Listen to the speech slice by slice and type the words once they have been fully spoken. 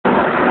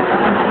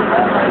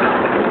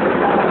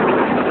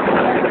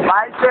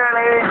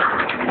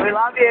We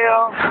love you.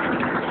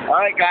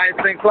 All right, guys.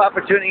 Thanks a lot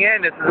for tuning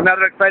in. This is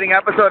another exciting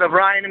episode of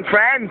Ryan and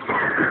Friends.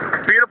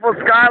 Beautiful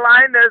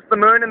skyline. There's the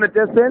moon in the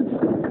distance.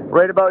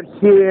 Right about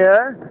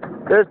here.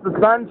 There's the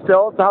sun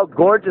still. So how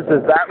gorgeous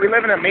is that? We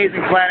live in an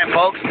amazing planet,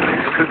 folks.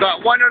 We've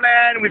got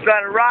Wonderland. We've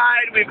got a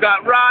ride. We've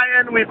got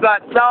Ryan. We've got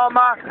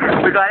Selma.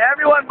 We've got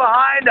everyone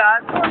behind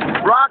us.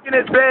 Rocking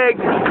it big.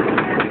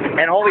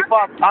 And holy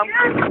fuck, I'm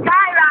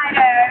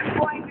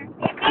SkyRider. Going to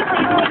see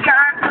your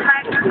arms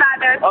behind the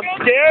feathers. I'm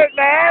scared,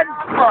 man.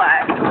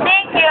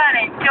 Thank you and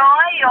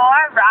enjoy your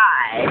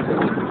ride.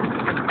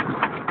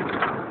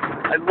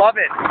 I love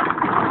it.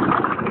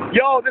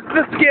 Yo, this is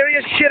the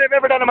scariest shit I've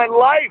ever done in my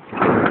life.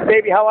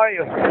 Baby, how are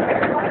you?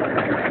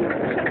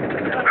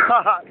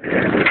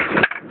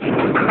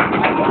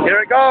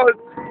 Here it goes.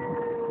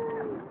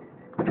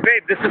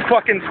 Babe, this is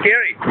fucking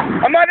scary.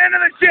 I'm not into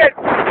this shit.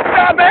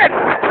 Stop it.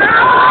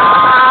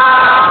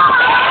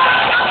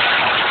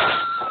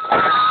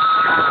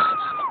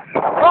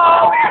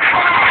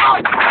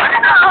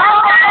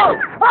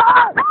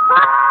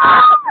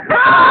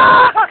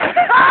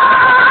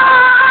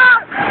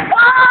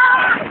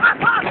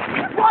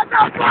 What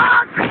the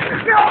fuck?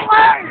 No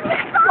way!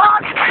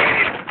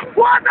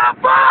 What the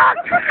fuck?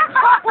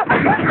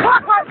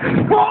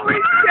 Holy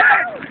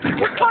shit!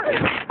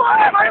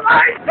 Fuck my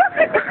life!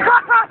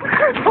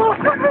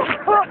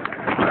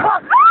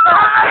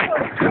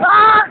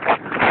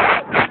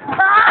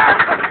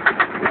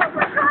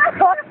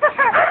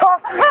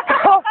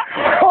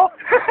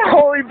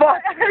 Holy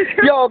fuck!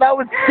 Yo, that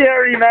was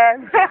scary,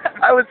 man.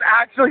 I was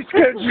actually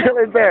scared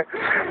really there.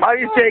 Are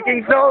you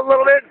shaking still a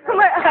little bit?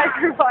 My eyes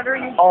are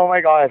watering. Oh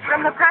my god.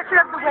 From the pressure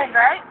of the wind,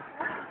 right?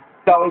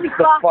 That was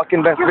the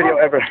fucking best video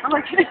ever. I'm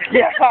like,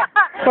 Yeah,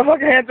 my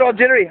fucking hands are all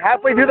jittery.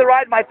 Halfway through the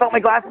ride, I felt my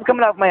glasses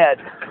coming off my head.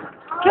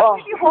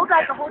 Can't you hold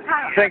that the whole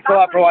time? Thanks a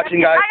lot for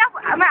watching, guys.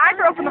 My eyes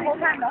are open the whole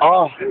time, though.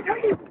 Oh,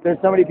 there's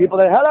so many people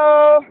there.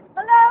 Hello!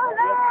 Hello,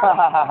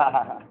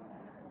 hello.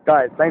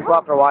 Guys, thanks a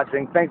lot for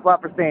watching. Thanks a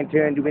lot for staying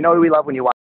tuned. We know we love when you watch.